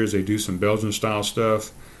fantastic beers. They do some Belgian-style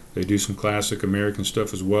stuff. They do some classic American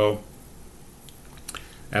stuff as well.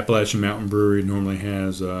 Appalachian Mountain Brewery normally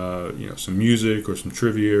has some music or some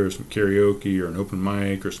trivia or some karaoke or an open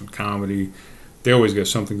mic or some comedy. They always got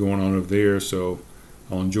something going on over there, so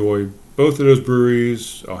I'll enjoy both of those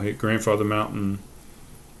breweries. I'll hit Grandfather Mountain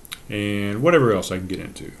and whatever else I can get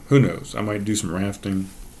into. Who knows? I might do some rafting,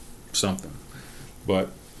 something. But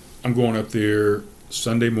I'm going up there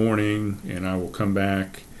Sunday morning, and I will come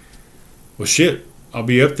back. Well, shit. I'll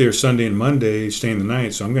be up there Sunday and Monday, staying the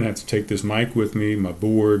night, so I'm going to have to take this mic with me, my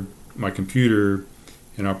board, my computer,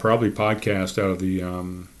 and I'll probably podcast out of the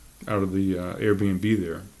Airbnb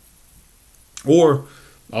there. Or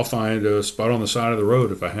I'll find a spot on the side of the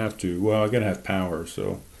road if I have to. Well, I got to have power,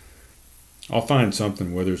 so I'll find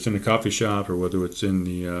something, whether it's in a coffee shop or whether it's in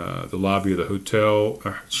the lobby of the hotel.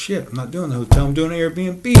 I'm not doing the hotel. I'm doing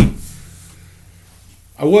Airbnb.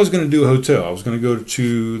 I was going to do a hotel. I was going to go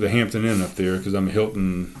to the Hampton Inn up there because I'm a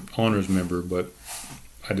Hilton Honors member, but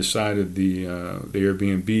I decided the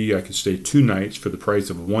Airbnb, I could stay 2 nights for the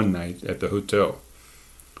price of 1 night at the hotel.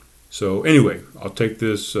 So anyway, I'll take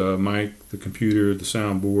this mic, the computer, the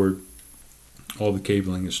soundboard, all the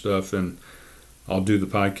cabling and stuff, then I'll do the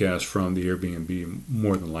podcast from the Airbnb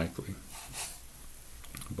more than likely.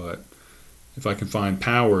 But if I can find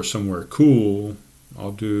power somewhere cool,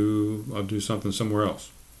 I'll do something somewhere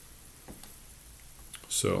else.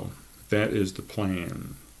 So that is the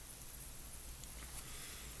plan.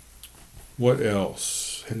 What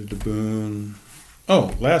else? Headed to Boone.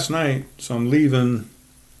 Oh, last night, so I'm leaving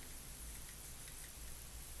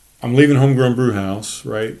Homegrown Brew House,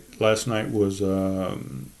 right? Last night was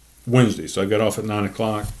Wednesday, so I got off at 9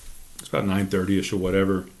 o'clock. It's about 9:30ish or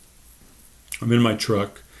whatever. I'm in my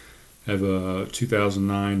truck. I have a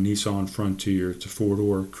 2009 Nissan Frontier. It's a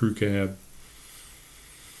 4-door crew cab.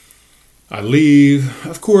 I leave.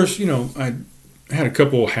 Of course, I had a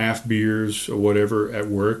couple half beers or whatever at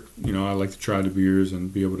work. I like to try the beers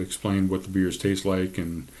and be able to explain what the beers taste like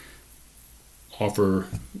and offer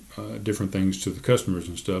different things to the customers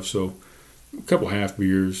and stuff. So a couple half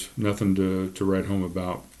beers, nothing to write home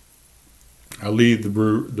about. I leave the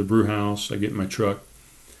brew house. I get in my truck.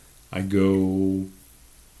 I go,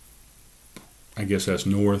 I guess that's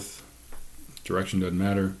north. Direction doesn't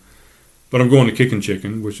matter. But I'm going to Kickin'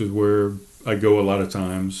 Chicken, which is where I go a lot of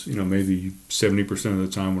times. Maybe 70% of the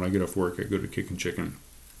time when I get off work, I go to Kickin' Chicken.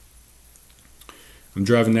 I'm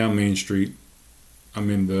driving down Main Street. I'm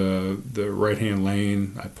in the right-hand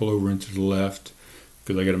lane. I pull over into the left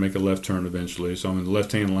because I got to make a left turn eventually. So I'm in the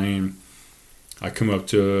left-hand lane. I come up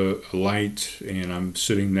to a light, and I'm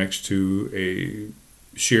sitting next to a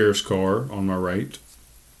sheriff's car on my right.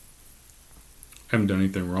 I haven't done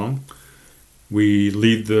anything wrong. We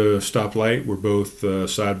leave the stoplight. We're both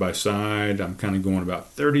side by side. I'm kind of going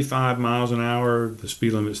about 35 miles an hour. The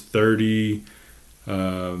speed limit's 30.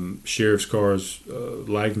 Sheriff's car's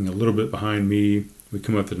lagging a little bit behind me. We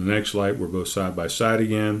come up to the next light. We're both side by side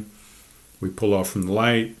again. We pull off from the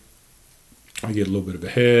light. I get a little bit of a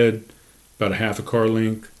head, about a half a car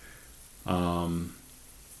length.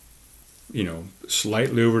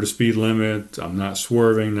 Slightly over the speed limit. I'm not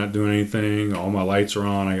swerving, not doing anything. All my lights are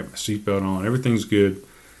on. I got my seatbelt on. Everything's good.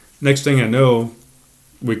 Next thing I know,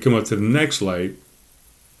 we come up to the next light.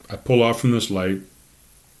 I pull off from this light.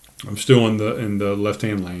 I'm still in the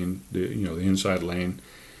left-hand lane, the inside lane.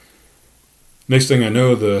 Next thing I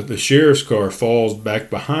know, the sheriff's car falls back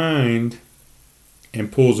behind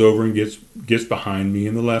and pulls over and gets behind me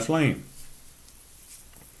in the left lane.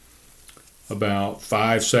 About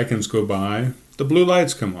 5 seconds go by, the blue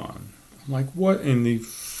lights come on. I'm like, what in the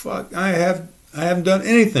fuck? I haven't done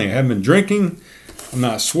anything. I haven't been drinking. I'm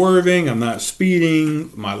not swerving. I'm not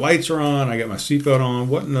speeding. My lights are on. I got my seatbelt on.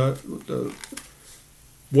 What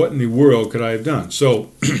in the world could I have done?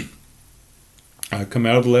 So I come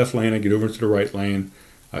out of the left lane. I get over into the right lane.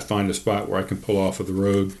 I find a spot where I can pull off of the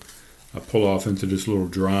road. I pull off into this little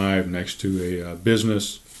drive next to a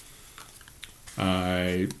business.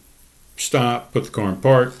 I stop, put the car in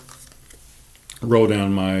park, roll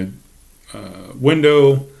down my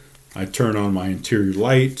window. I turn on my interior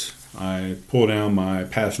light. I pull down my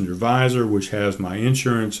passenger visor, which has my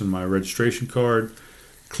insurance and my registration card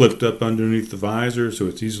clipped up underneath the visor so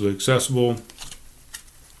it's easily accessible.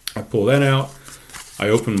 I pull that out. I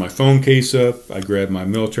open my phone case up. I grab my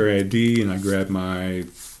military ID and I grab my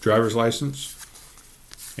driver's license.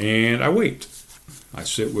 And I wait. I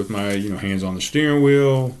sit with my hands on the steering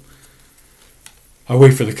wheel. I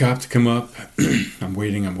wait for the cop to come up. I'm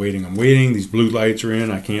waiting. These blue lights are in.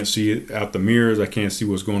 I can't see it out the mirrors. I can't see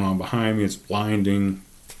what's going on behind me. It's blinding.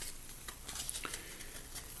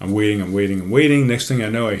 I'm waiting. Next thing I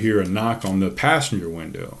know, I hear a knock on the passenger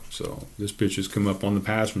window. So this bitch has come up on the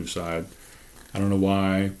passenger side. I don't know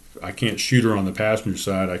why. I can't shoot her on the passenger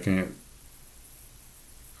side. I can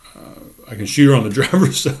shoot her on the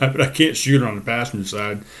driver's side, but I can't shoot her on the passenger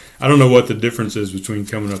side. I don't know what the difference is between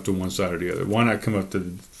coming up to one side or the other. Why not come up to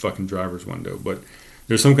the fucking driver's window? But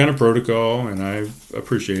there's some kind of protocol, and I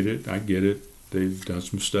appreciate it. I get it. They've done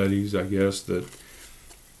some studies, I guess, that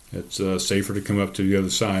it's safer to come up to the other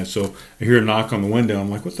side. So I hear a knock on the window.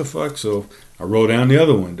 I'm like, what the fuck? So I roll down the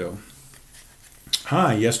other window.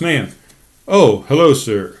 Hi, yes, ma'am. Oh, hello,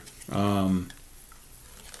 sir.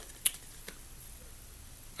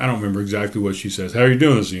 I don't remember exactly what she says. How are you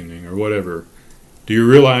doing this evening or whatever? Do you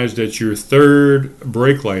realize that your third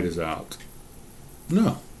brake light is out?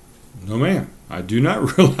 No, ma'am. I do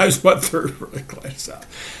not realize my third brake light is out.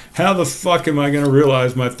 How the fuck am I going to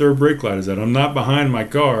realize my third brake light is out? I'm not behind my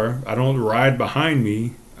car. I don't ride behind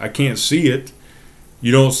me. I can't see it.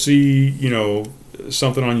 You don't see,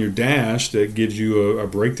 something on your dash that gives you a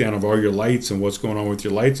breakdown of all your lights and what's going on with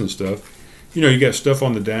your lights and stuff. You got stuff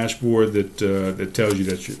on the dashboard that tells you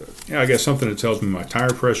that I got something that tells me my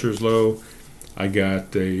tire pressure is low. I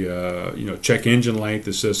got a check engine light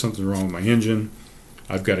that says something's wrong with my engine.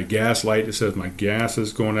 I've got a gas light that says my gas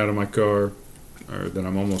is going out of my car, or that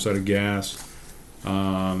I'm almost out of gas.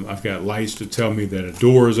 I've got lights to tell me that a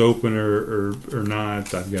door is open or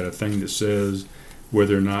not. I've got a thing that says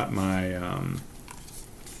whether or not my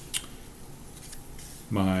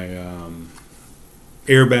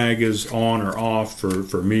airbag is on or off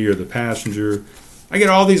for me or the passenger. I get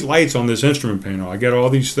all these lights on this instrument panel. I get all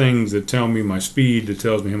these things that tell me my speed, that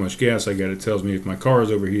tells me how much gas I got. It tells me if my car is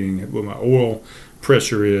overheating, what my oil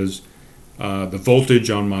pressure is, the voltage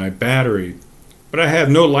on my battery. But I have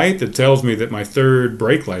no light that tells me that my third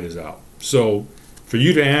brake light is out. So for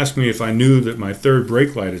you to ask me if I knew that my third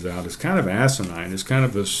brake light is out is kind of asinine. It's kind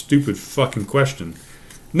of a stupid fucking question.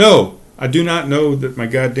 No, I do not know that my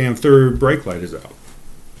goddamn third brake light is out.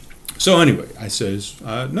 So anyway, I says,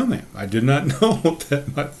 no ma'am, I did not know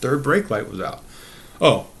that my third brake light was out.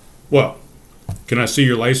 Oh, well, can I see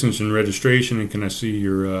your license and registration, and can I see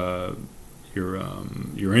your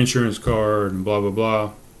insurance card and blah, blah,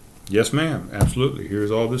 blah? Yes, ma'am, absolutely. Here's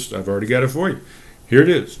all this. I've already got it for you. Here it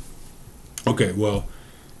is. Okay, well,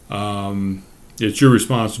 it's your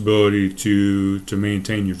responsibility to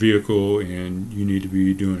maintain your vehicle, and you need to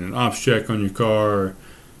be doing an ops check on your car,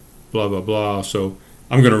 blah, blah, blah. So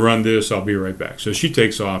I'm going to run this. I'll be right back. So she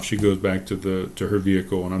takes off. She goes back to her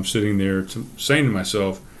vehicle, and I'm sitting there saying to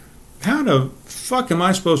myself, how the fuck am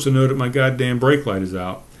I supposed to know that my goddamn brake light is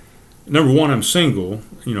out? Number one, I'm single.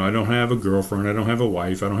 I don't have a girlfriend. I don't have a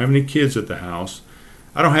wife. I don't have any kids at the house.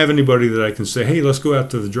 I don't have anybody that I can say, hey, let's go out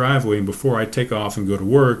to the driveway, and before I take off and go to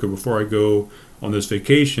work, or before I go on this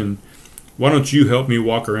vacation, why don't you help me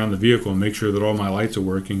walk around the vehicle and make sure that all my lights are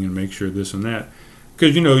working and make sure this and that?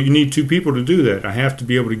 Because, you need two people to do that. I have to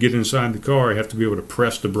be able to get inside the car. I have to be able to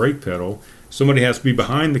press the brake pedal. Somebody has to be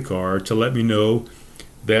behind the car to let me know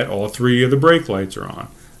that all three of the brake lights are on.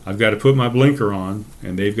 I've got to put my blinker on,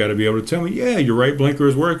 and they've got to be able to tell me, yeah, your right blinker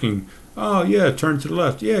is working. Oh, yeah, turn to the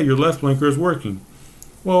left. Yeah, your left blinker is working.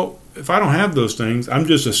 Well, if I don't have those things, I'm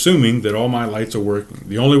just assuming that all my lights are working.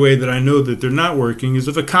 The only way that I know that they're not working is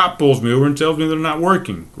if a cop pulls me over and tells me they're not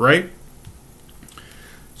working, right?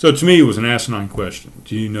 So to me, it was an asinine question.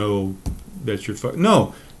 Do you know that you're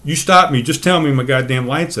No, you stop me. Just tell me my goddamn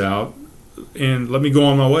light's out and let me go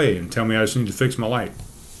on my way and tell me I just need to fix my light.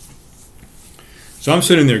 So I'm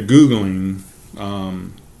sitting there Googling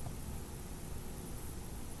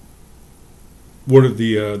what are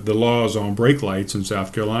the laws on brake lights in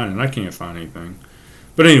South Carolina, and I can't find anything.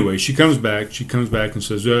 But anyway, she comes back and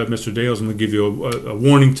says, Mr. Dales, I'm going to give you a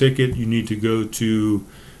warning ticket. You need to go to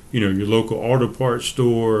your local auto parts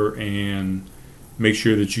store and make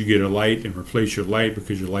sure that you get a light and replace your light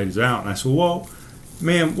because your light is out. And I said, well,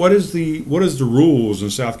 ma'am, what is the rules in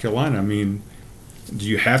South Carolina? I mean, do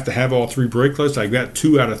you have to have all three brake lights? I got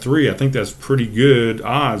 2 out of 3. I think that's pretty good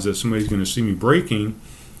odds that somebody's going to see me braking.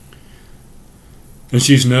 And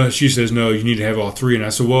she says, no, you need to have all 3. And I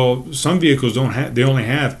said, well, some vehicles they only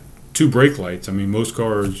have 2 brake lights. I mean, most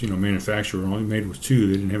cars, manufacturer only made with 2.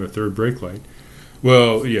 They didn't have a third brake light.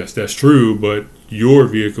 Well, yes, that's true, but your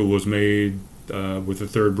vehicle was made with a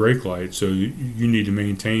third brake light, so you need to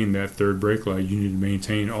maintain that third brake light. You need to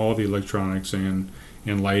maintain all the electronics and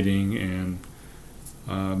lighting and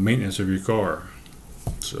maintenance of your car.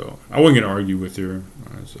 So I wasn't going to argue with her.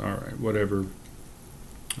 I said, all right, whatever.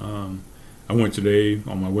 I went today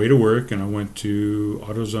on my way to work, and I went to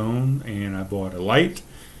AutoZone, and I bought a light.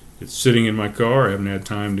 It's sitting in my car. I haven't had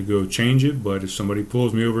time to go change it, but if somebody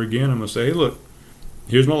pulls me over again, I'm going to say, hey, look,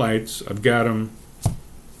 here's my lights. I've got them.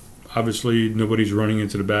 Obviously, nobody's running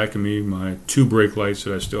into the back of me. My 2 brake lights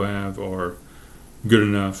that I still have are good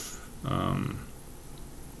enough.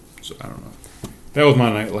 So I don't know. That was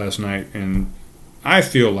my night last night, and I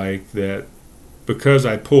feel like that because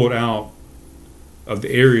I pulled out of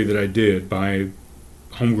the area that I did by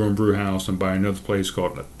Homegrown Brew House and by another place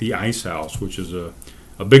called the Ice House, which is a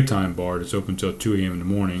big-time bar that's open until 2 a.m. in the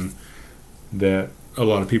morning, that a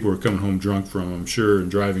lot of people are coming home drunk from, I'm sure,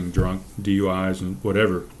 and driving drunk, DUIs and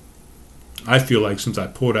whatever. I feel like since I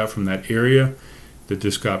pulled out from that area that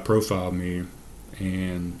this cop profiled me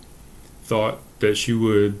and thought that she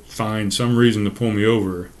would find some reason to pull me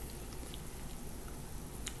over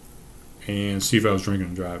and see if I was drinking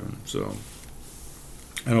and driving. So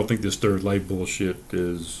I don't think this third light bullshit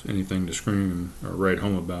is anything to scream or write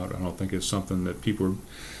home about. I don't think it's something that people are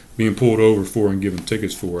being pulled over for and given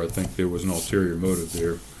tickets for. I think there was an ulterior motive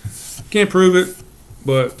there. Can't prove it,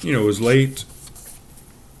 but it was late.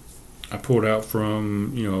 I pulled out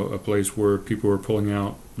from a place where people were pulling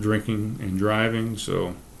out drinking and driving,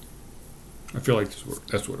 so I feel like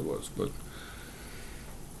that's what it was. But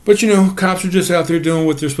But cops are just out there doing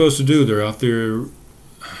what they're supposed to do. They're out there,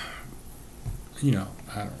 I don't know.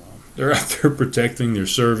 They're out there protecting, they're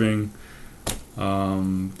serving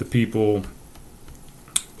the people.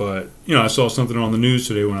 But, I saw something on the news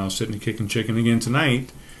today when I was sitting and kicking chicken again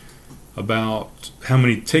tonight about how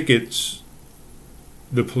many tickets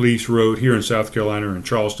the police wrote here in South Carolina and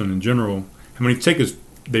Charleston in general, how many tickets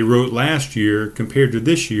they wrote last year compared to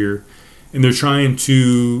this year. And they're trying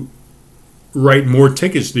to write more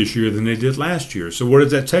tickets this year than they did last year. So what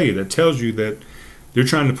does that tell you? That tells you that they're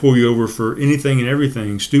trying to pull you over for anything and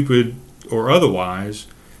everything, stupid or otherwise,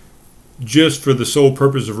 just for the sole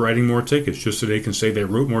purpose of writing more tickets, just so they can say they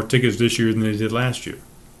wrote more tickets this year than they did last year.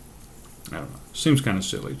 I don't know. Seems kind of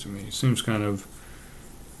silly to me. Seems kind of,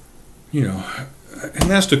 and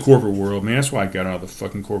that's the corporate world, man. That's why I got out of the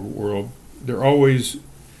fucking corporate world. They're always,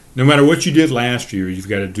 no matter what you did last year, you've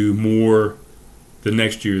got to do more the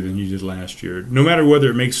next year than you did last year. No matter whether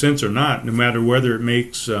it makes sense or not, no matter whether it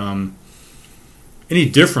makes any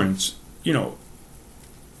difference,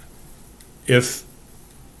 if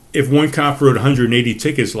one cop wrote 180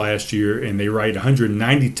 tickets last year and they write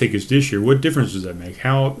 190 tickets this year, what difference does that make?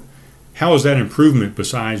 How is that improvement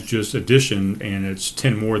besides just addition and it's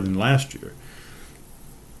 10 more than last year?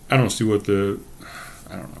 I don't see what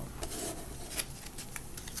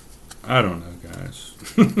I don't know, guys.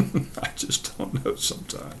 I just don't know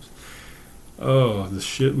sometimes. Oh, the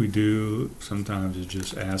shit we do sometimes is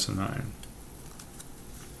just asinine.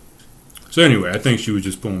 So anyway, I think she was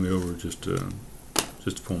just pulling me over just to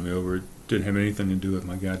pull me over. It didn't have anything to do with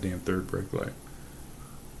my goddamn third brake light.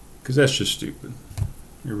 Because that's just stupid.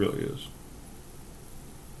 It really is.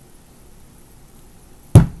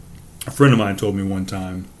 A friend of mine told me one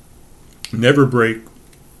time, never break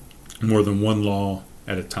more than one law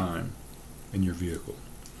at a time in your vehicle.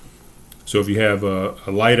 So if you have a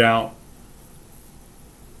light out,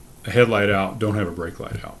 a headlight out, don't have a brake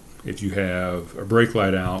light out. If you have a brake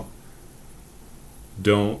light out,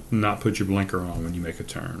 don't not put your blinker on when you make a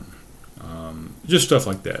turn. Just stuff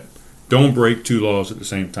like that. Don't break two laws at the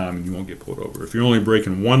same time and you won't get pulled over. If you're only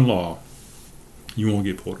breaking one law, you won't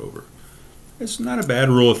get pulled over. It's not a bad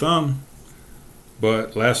rule of thumb.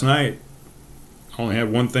 But last night, I only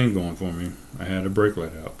had one thing going for me. I had a brake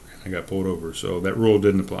light out and I got pulled over. So that rule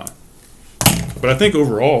didn't apply. But I think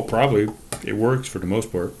overall, probably, it works for the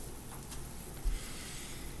most part.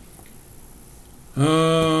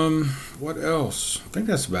 What else? I think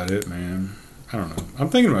that's about it, man. I don't know. I'm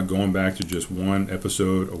thinking about going back to just one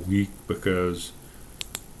episode a week because,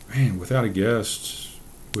 man, without a guest,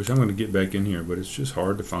 which I'm going to get back in here, but it's just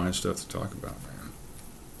hard to find stuff to talk about, man.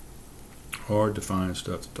 Hard to find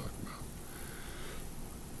stuff to talk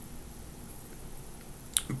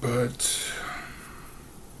about. But,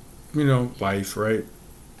 life, right?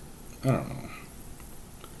 I don't know.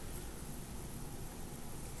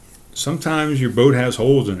 Sometimes your boat has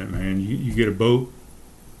holes in it, man. You get a boat,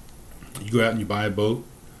 you go out and you buy a boat,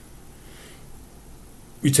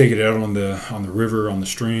 you take it out on the river, on the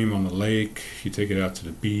stream, on the lake, you take it out to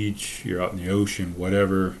the beach, you're out in the ocean,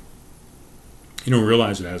 whatever. You don't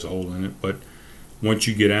realize it has a hole in it, but once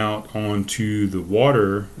you get out onto the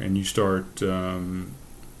water and you start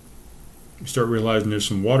realizing there's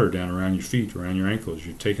some water down around your feet, around your ankles.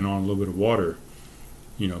 You're taking on a little bit of water.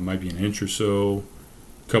 It might be an inch or so,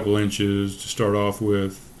 couple inches to start off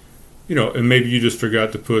with, and maybe you just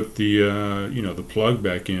forgot to put the the plug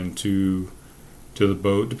back into the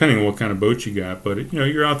boat, depending on what kind of boat you got. But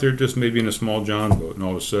you're out there just maybe in a small John boat, and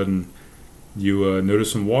all of a sudden you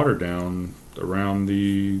notice some water down around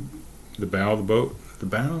the bow of the boat. The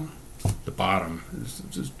bottom.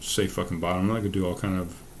 Just say fucking bottom. I'm not gonna do all kind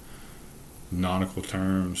of nautical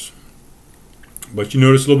terms. But you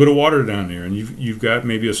notice a little bit of water down there, and you've got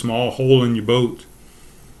maybe a small hole in your boat.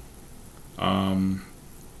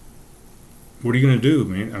 What are you going to do,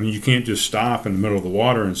 man? I mean, you can't just stop in the middle of the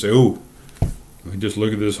water and say, oh, let me just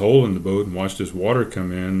look at this hole in the boat and watch this water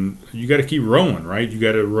come in. You got to keep rowing, right? You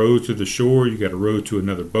got to row to the shore. You got to row to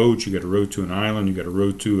another boat. You got to row to an island. You got to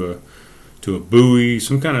row to a buoy,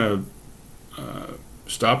 some kind of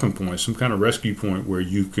stopping point, some kind of rescue point where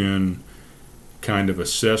you can kind of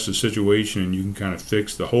assess the situation and you can kind of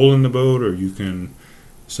fix the hole in the boat, or you can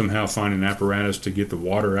somehow find an apparatus to get the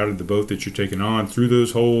water out of the boat that you're taking on through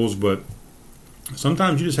those holes. But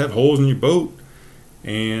sometimes you just have holes in your boat,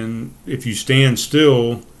 and if you stand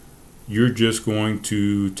still, you're just going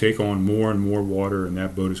to take on more and more water, and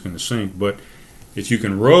that boat is going to sink. But if you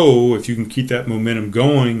can row, if you can keep that momentum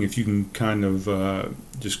going, if you can kind of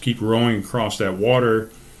just keep rowing across that water,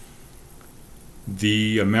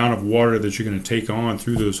 the amount of water that you're going to take on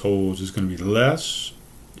through those holes is going to be less,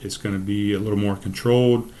 It's going to be a little more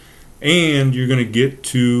controlled, and you're going to get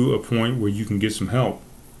to a point where you can get some help,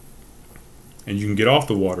 and you can get off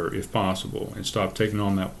the water if possible and stop taking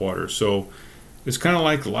on that water. So it's kind of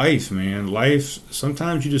like life, man. Life,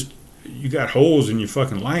 sometimes you got holes in your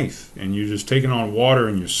fucking life, and you're just taking on water,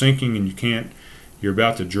 and you're sinking, and you're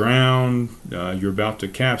about to drown, you're about to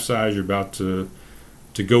capsize, you're about to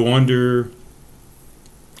go under,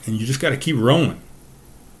 and you just got to keep rowing.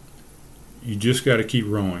 You just got to keep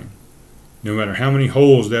rowing. No matter how many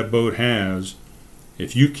holes that boat has,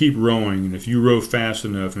 if you keep rowing, and if you row fast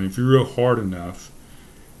enough, and if you row hard enough,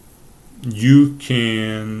 you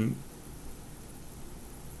can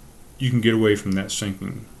get away from that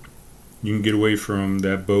sinking. You can get away from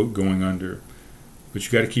that boat going under. But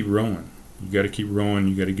you got to keep rowing. You got to keep rowing.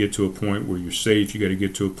 You got to get to a point where you're safe. You got to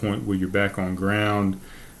get to a point where you're back on ground,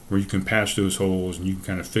 where you can patch those holes and you can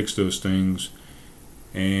kind of fix those things,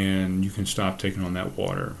 and you can stop taking on that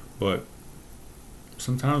water. But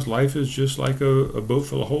sometimes life is just like a boat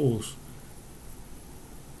full of holes.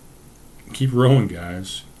 Keep rowing,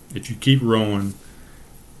 guys. If you keep rowing,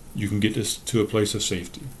 you can get this to a place of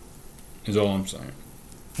safety, is all I'm saying.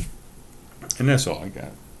 And that's all I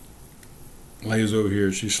got. Leia's over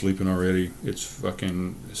here. She's sleeping already. It's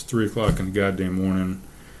 3 o'clock in the goddamn morning.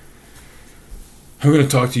 I'm going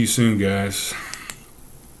to talk to you soon, guys.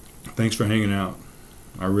 Thanks for hanging out.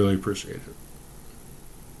 I really appreciate it.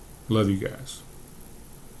 Love you guys.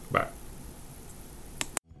 Bye.